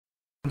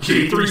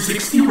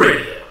J360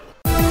 Radio.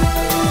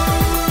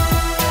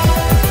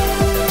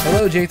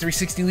 Hello,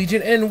 J360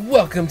 Legion, and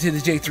welcome to the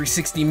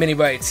J360 Mini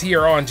Bites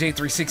here on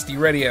J360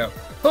 Radio,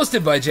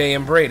 hosted by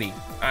J.M. Brady.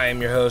 I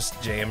am your host,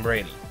 J.M.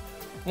 Brady.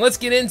 Let's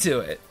get into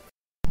it.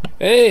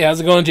 Hey, how's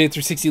it going,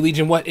 J360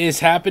 Legion? What is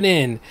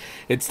happening?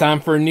 It's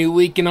time for a new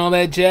week and all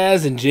that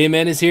jazz, and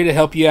J-Man is here to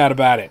help you out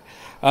about it.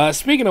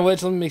 Speaking of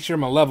which, let me make sure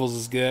my levels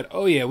is good.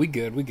 Oh yeah, we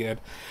good.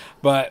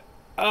 But,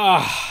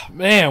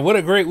 man, what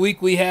a great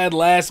week we had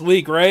last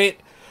week, right?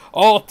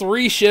 All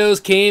three shows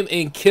came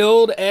and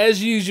killed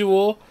as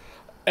usual.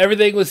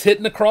 Everything was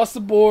hitting across the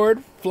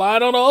board,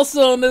 flying on all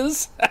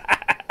cylinders.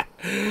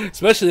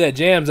 Especially that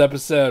Jams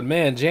episode.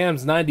 Man,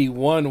 Jams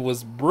 91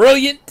 was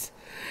brilliant.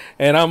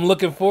 And I'm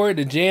looking forward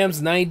to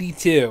Jams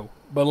 92.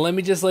 But let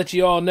me just let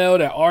you all know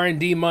that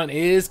R&D Month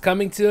is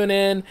coming to an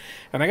end.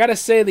 And I gotta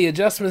say, the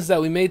adjustments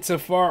that we made so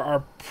far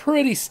are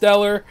pretty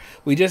stellar.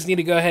 We just need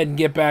to go ahead and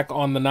get back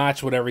on the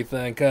notch with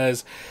everything.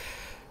 Because,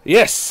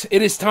 yes,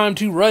 it is time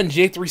to run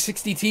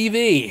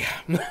J360 TV.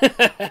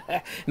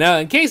 Now,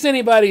 in case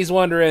anybody's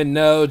wondering,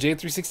 no,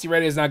 J360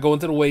 Radio is not going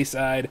to the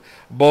wayside.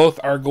 Both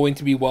are going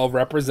to be well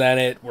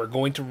represented. We're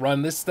going to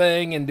run this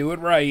thing and do it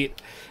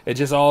right. It's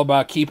just all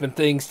about keeping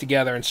things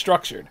together and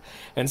structured.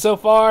 And so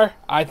far,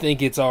 I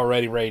think it's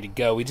already ready to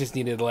go. We just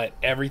needed to let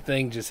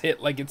everything just hit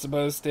like it's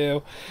supposed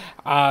to.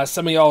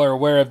 Some of y'all are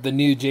aware of the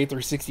new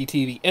J360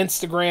 TV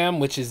Instagram,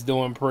 which is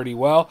doing pretty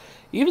well.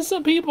 Even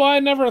some people I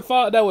never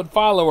thought that would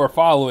follow are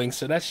following,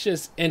 so that's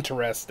just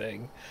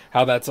interesting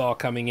how that's all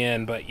coming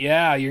in. But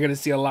yeah, you're going to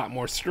see a lot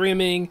more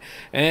streaming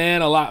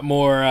and a lot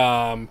more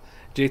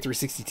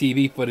J360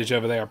 TV footage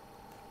over there.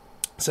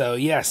 So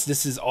yes,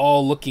 this is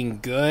all looking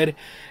good.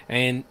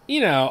 And, you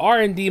know,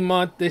 R&D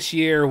Month this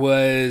year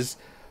was,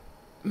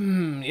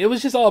 it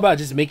was just all about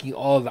just making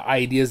all of the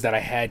ideas that I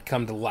had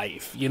come to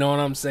life. You know what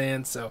I'm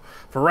saying? So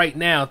for right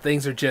now,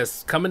 things are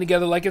just coming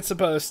together like it's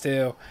supposed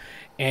to.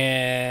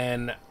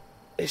 And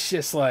it's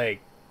just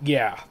like,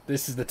 yeah,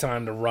 this is the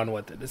time to run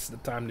with it. This is the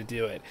time to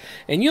do it.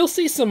 And you'll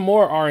see some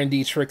more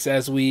R&D tricks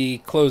as we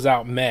close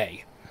out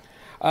May.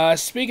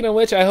 Speaking of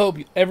which, I hope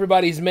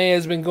everybody's May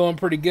has been going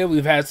pretty good.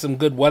 We've had some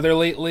good weather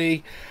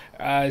lately.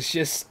 It's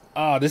just,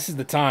 this is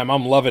the time.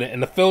 I'm loving it.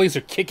 And the Phillies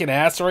are kicking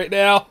ass right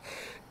now.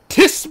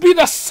 Tis be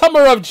the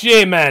summer of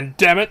J-Man,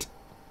 damn it.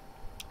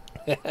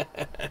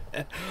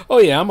 Oh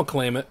yeah, I'm going to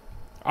claim it.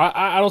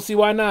 I don't see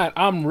why not.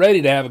 I'm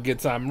ready to have a good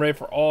time. I'm ready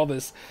for all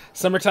this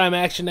summertime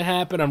action to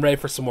happen. I'm ready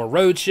for some more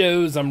road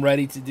shows. I'm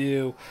ready to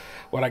do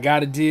what I got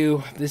to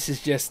do. This is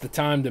just the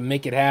time to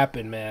make it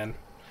happen, man.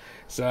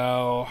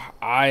 So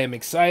I am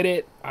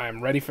excited.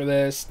 I'm ready for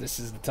this. This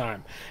is the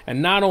time.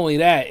 And not only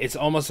that, it's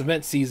almost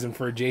event season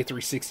for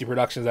J360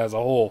 Productions as a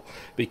whole,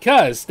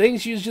 because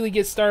things usually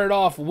get started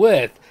off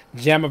with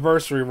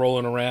Jammaversary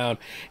rolling around.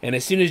 And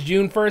as soon as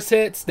June 1st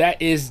hits,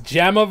 that is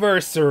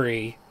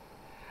Jammaversary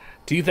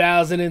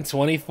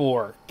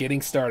 2024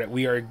 getting started.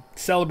 We are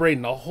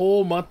celebrating the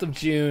whole month of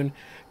June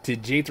to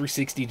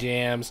J360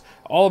 Jams.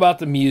 All about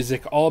the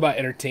music, all about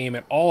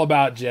entertainment, all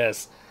about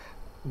just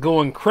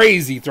going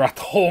crazy throughout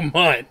the whole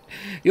month.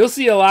 You'll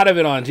see a lot of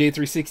it on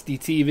J360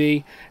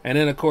 TV, and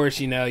then of course,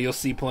 you know, you'll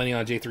see plenty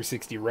on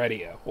J360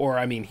 Radio, or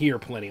I mean hear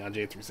plenty on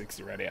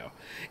J360 Radio,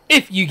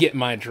 if you get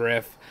my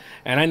drift.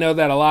 And I know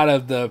that a lot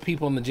of the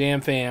people in the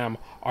Jam fam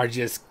are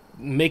just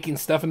making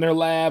stuff in their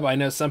lab. I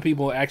know some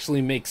people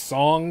actually make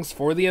songs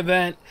for the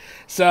event,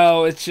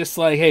 so it's just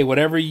like, hey,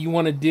 whatever you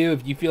want to do,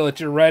 if you feel that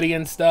you're ready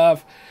and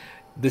stuff,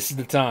 this is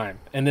the time.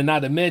 And then not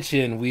to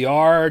mention, we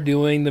are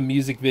doing the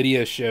music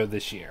video show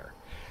this year.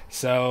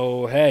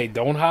 So, hey,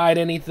 don't hide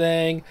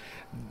anything.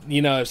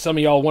 You know, if some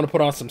of y'all want to put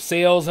on some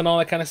sales and all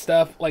that kind of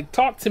stuff, like,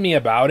 talk to me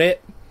about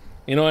it.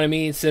 You know what I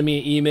mean? Send me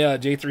an email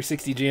at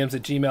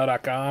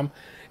j360jams@gmail.com,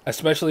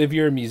 especially if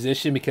you're a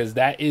musician, because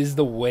that is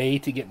the way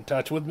to get in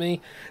touch with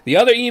me. The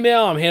other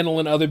email, I'm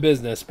handling other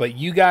business, but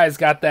you guys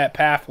got that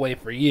pathway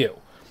for you.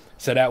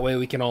 So that way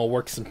we can all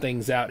work some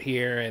things out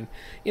here and,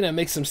 you know,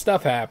 make some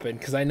stuff happen,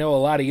 because I know a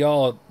lot of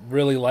y'all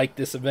really like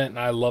this event, and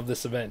I love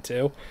this event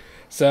too.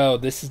 So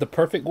this is the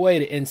perfect way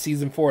to end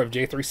Season 4 of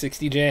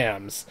J360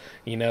 Jams.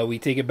 You know, we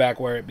take it back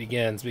where it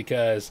begins,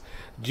 because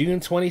June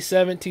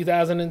 27,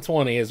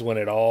 2020 is when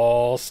it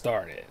all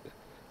started.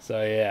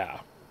 So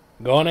yeah,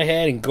 go on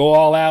ahead and go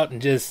all out and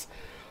just,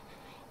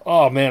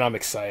 oh man, I'm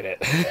excited.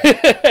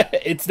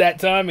 It's that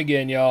time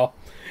again, y'all.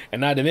 And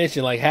not to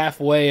mention, like,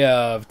 halfway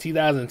of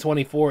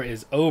 2024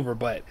 is over,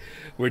 but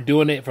we're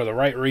doing it for the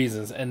right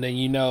reasons. And then,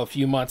 you know, a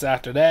few months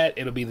after that,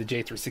 it'll be the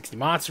J360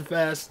 Monster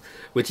Fest,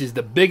 which is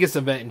the biggest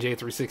event in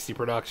J360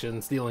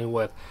 Productions, dealing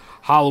with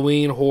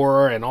Halloween,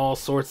 horror, and all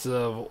sorts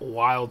of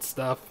wild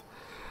stuff.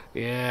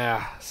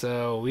 Yeah,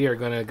 so we are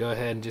going to go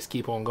ahead and just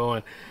keep on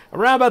going.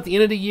 Around about the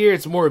end of the year,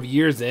 it's more of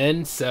year's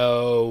end,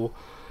 so,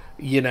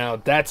 you know,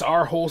 that's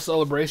our whole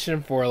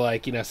celebration for,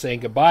 like, you know,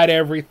 saying goodbye to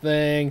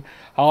everything,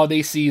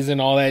 holiday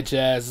season, all that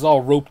jazz. It's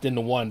all roped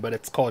into one, but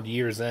it's called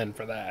year's end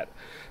for that.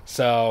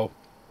 So,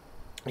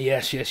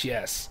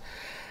 yes.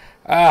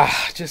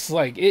 Just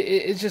like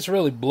it just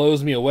really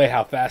blows me away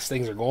how fast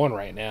things are going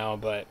right now.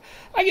 But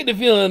I get the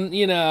feeling,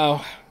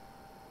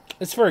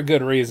 it's for a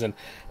good reason.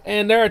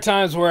 And there are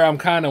times where I'm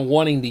kind of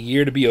wanting the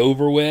year to be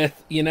over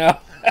with,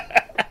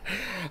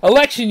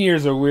 Election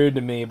years are weird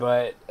to me,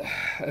 but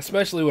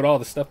especially with all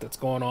the stuff that's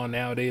going on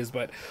nowadays.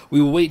 But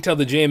we will wait till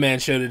the J-Man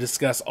show to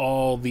discuss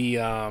all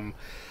the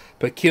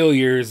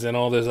peculiars and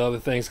all those other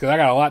things, because I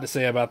got a lot to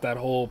say about that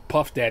whole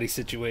Puff Daddy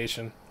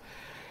situation.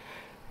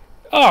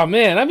 Oh,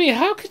 man, I mean,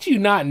 how could you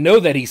not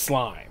know that he's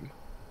slime?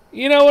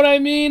 You know what I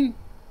mean?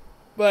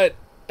 But,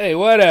 hey,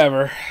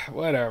 whatever.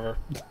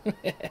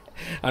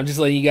 I'm just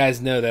letting you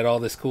guys know that all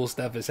this cool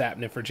stuff is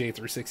happening for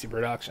J360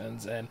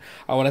 Productions. And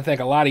I want to thank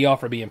a lot of y'all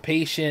for being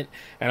patient.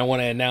 And I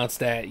want to announce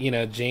that,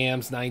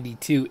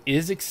 Jams92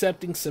 is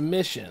accepting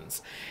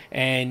submissions.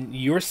 And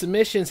your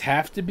submissions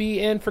have to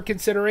be in for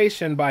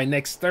consideration by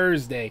next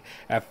Thursday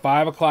at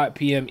 5 o'clock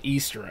p.m.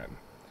 Eastern.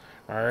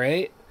 All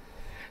right?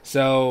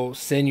 So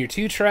send your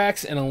 2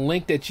 tracks and a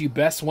link that you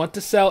best want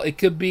to sell. It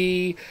could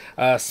be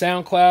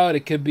SoundCloud,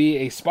 it could be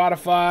a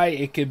Spotify,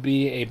 it could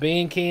be a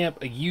Bandcamp,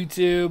 a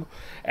YouTube,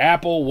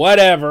 Apple,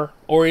 whatever.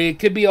 Or it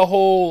could be a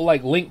whole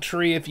link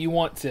tree if you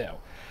want to.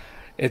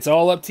 It's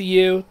all up to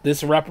you.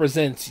 This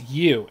represents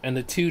you and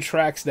the 2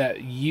 tracks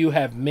that you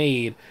have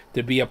made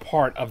to be a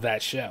part of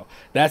that show.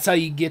 That's how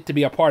you get to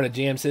be a part of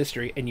Jam's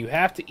history. And you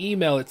have to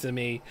email it to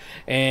me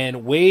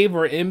in WAV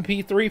or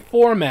MP3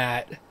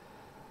 format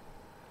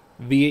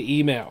via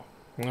email.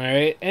 All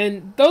right.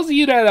 And those of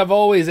you that have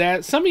always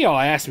asked, some of y'all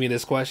ask me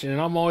this question, and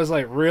I'm always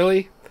like,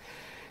 really?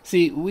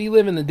 See, we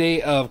live in the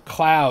day of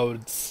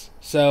clouds.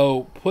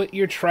 So put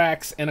your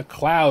tracks in a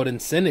cloud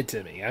and send it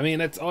to me. I mean,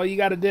 that's all you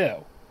got to do.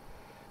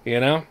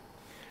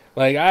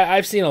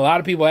 I've seen a lot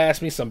of people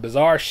ask me some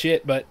bizarre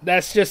shit, but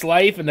that's just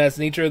life and that's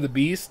nature of the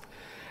beast.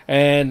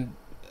 And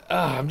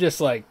I'm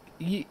just like,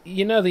 the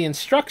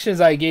instructions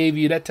I gave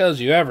you, that tells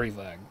you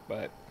everything.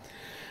 But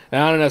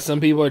I don't know, some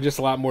people are just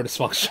a lot more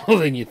dysfunctional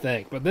than you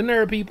think. But then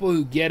there are people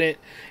who get it,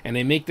 and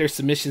they make their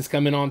submissions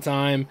come in on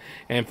time.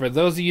 And for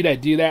those of you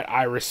that do that,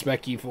 I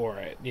respect you for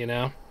it,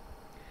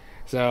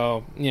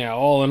 So,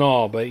 all in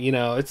all. But,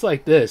 it's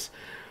like this.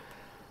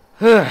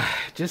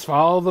 Just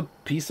follow the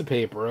piece of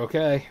paper,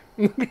 okay?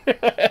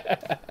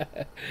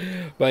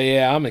 But,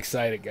 yeah, I'm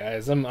excited,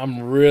 guys.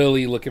 I'm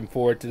really looking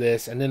forward to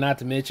this. And then not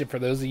to mention, for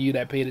those of you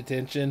that paid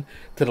attention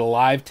to the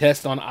live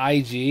test on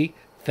IG,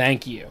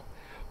 thank you.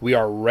 We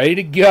are ready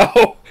to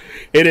go.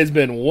 It has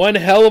been one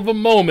hell of a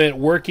moment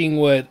working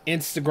with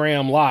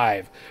Instagram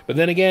Live. But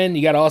then again,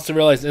 you got to also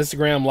realize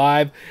Instagram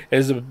Live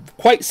is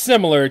quite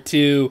similar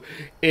to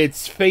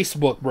its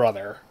Facebook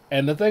brother.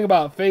 And the thing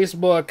about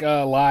Facebook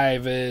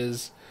Live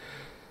is,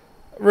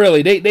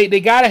 really, they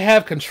got to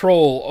have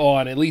control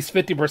on at least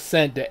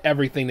 50% to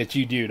everything that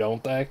you do,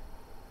 don't they?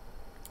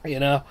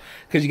 Because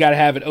you got to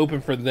have it open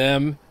for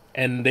them.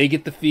 And they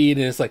get the feed,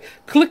 and it's like,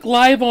 click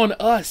live on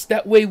us.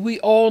 That way we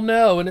all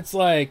know. And it's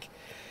like,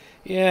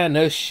 yeah,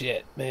 no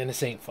shit, man.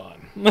 This ain't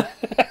fun.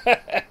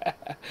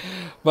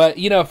 But,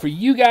 for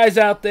you guys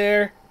out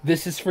there,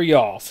 this is for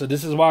y'all. So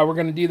this is why we're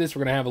going to do this.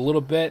 We're going to have a little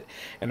bit.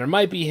 And there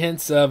might be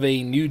hints of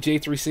a new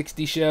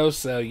J360 show.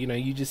 So,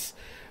 you just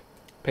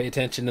pay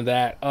attention to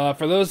that.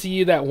 For those of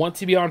you that want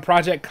to be on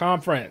Project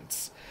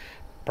Conference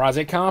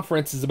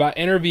is about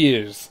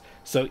interviews.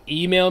 So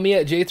email me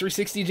at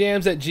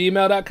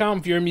j360jams@gmail.com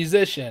if you're a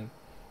musician.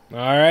 All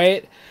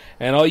right?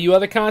 And all you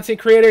other content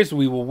creators,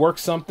 we will work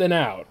something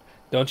out.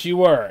 Don't you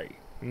worry.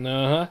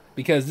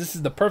 Because this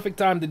is the perfect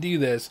time to do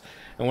this.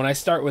 And when I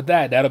start with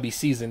that, that'll be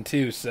season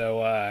 2.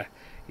 So,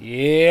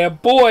 yeah,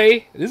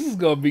 boy. This is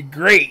going to be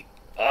great.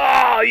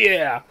 Oh,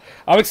 yeah.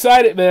 I'm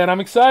excited, man. I'm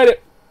excited.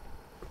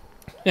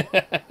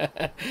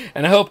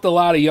 And I hope a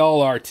lot of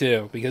y'all are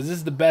too, because this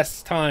is the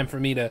best time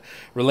for me to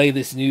relay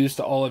this news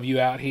to all of you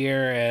out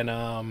here. And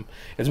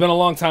it's been a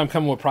long time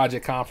coming with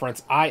Project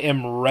Conference. I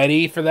am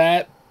ready for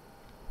that.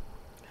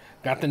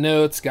 Got the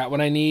notes, got what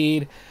I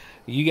need.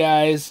 You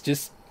guys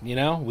just,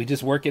 we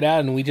just work it out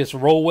and we just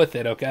roll with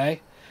it,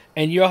 okay?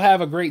 And you'll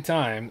have a great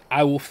time.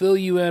 I will fill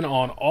you in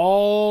on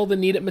all the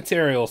needed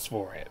materials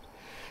for it.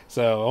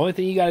 So the only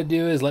thing you got to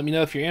do is let me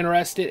know if you're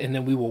interested, and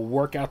then we will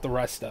work out the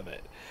rest of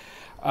it.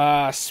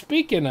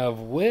 Speaking of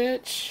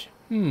which,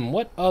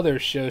 what other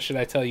show should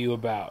I tell you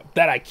about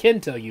that I can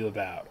tell you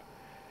about?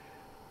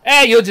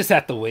 You'll just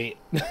have to wait.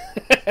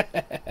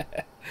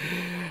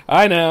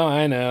 I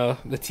know.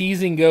 The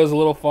teasing goes a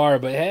little far,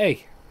 but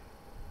hey,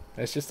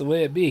 that's just the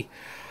way it be.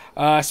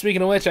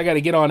 Speaking of which, I got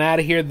to get on out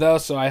of here, though,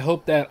 so I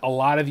hope that a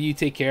lot of you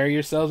take care of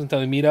yourselves until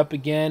we meet up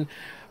again.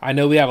 I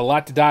know we have a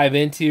lot to dive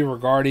into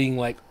regarding,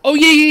 oh,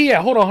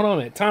 yeah. Hold on a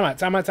minute. Time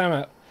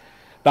out.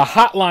 The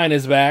hotline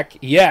is back.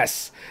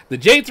 Yes, the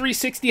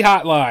J360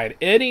 hotline.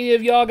 Any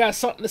of y'all got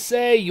something to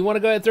say? You want to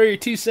go ahead and throw your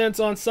 2 cents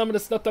on some of the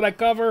stuff that I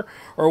cover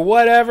or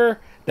whatever?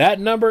 That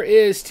number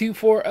is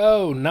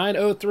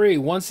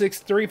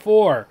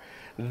 240-903-1634.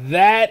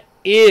 That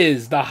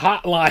is the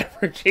hotline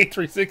for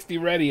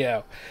J360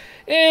 Radio.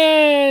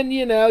 And,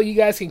 you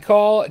guys can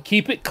call.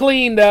 Keep it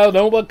clean, though.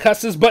 No one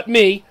cusses but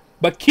me.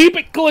 But keep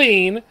it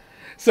clean.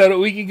 so that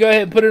we can go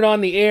ahead and put it on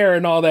the air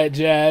and all that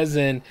jazz,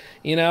 and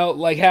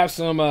like have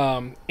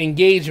some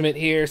engagement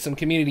here, some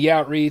community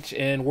outreach,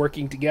 and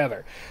working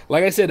together.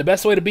 Like I said, the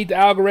best way to beat the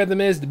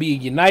algorithm is to be a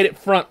united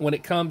front when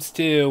it comes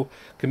to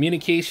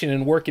communication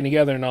and working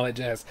together and all that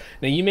jazz.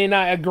 Now, you may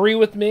not agree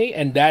with me,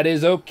 and that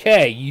is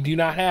okay. You do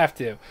not have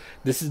to.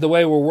 This is the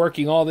way we're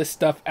working all this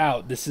stuff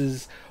out. This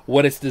is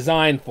what it's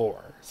designed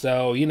for.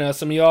 So,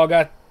 some of y'all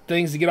got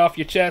things to get off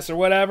your chest or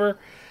whatever.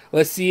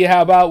 Let's see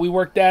how about we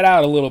work that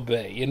out a little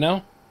bit,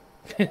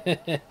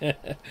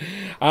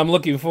 I'm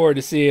looking forward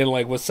to seeing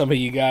like what some of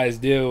you guys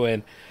do,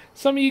 and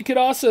some of you could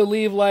also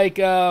leave like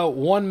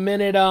 1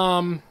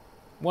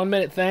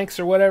 minute thanks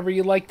or whatever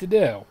you like to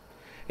do.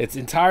 It's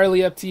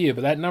entirely up to you,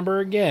 but that number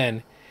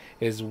again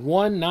is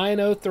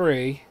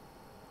 1903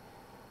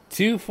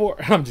 24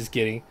 I'm just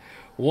kidding.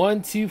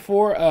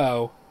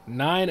 1240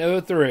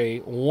 903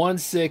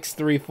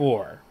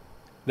 1634.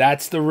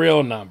 That's the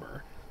real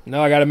number.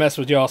 No, I gotta mess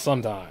with y'all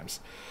sometimes.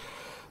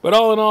 But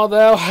all in all,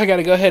 though, I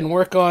gotta go ahead and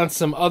work on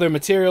some other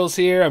materials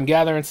here. I'm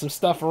gathering some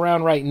stuff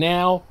around right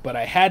now, but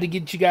I had to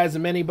get you guys a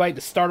mini bite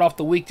to start off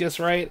the week just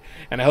right,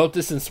 and I hope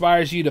this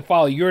inspires you to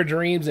follow your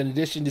dreams in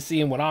addition to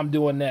seeing what I'm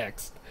doing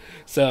next.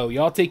 So,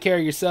 y'all take care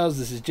of yourselves.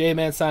 This is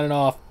J-Man signing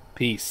off.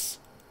 Peace.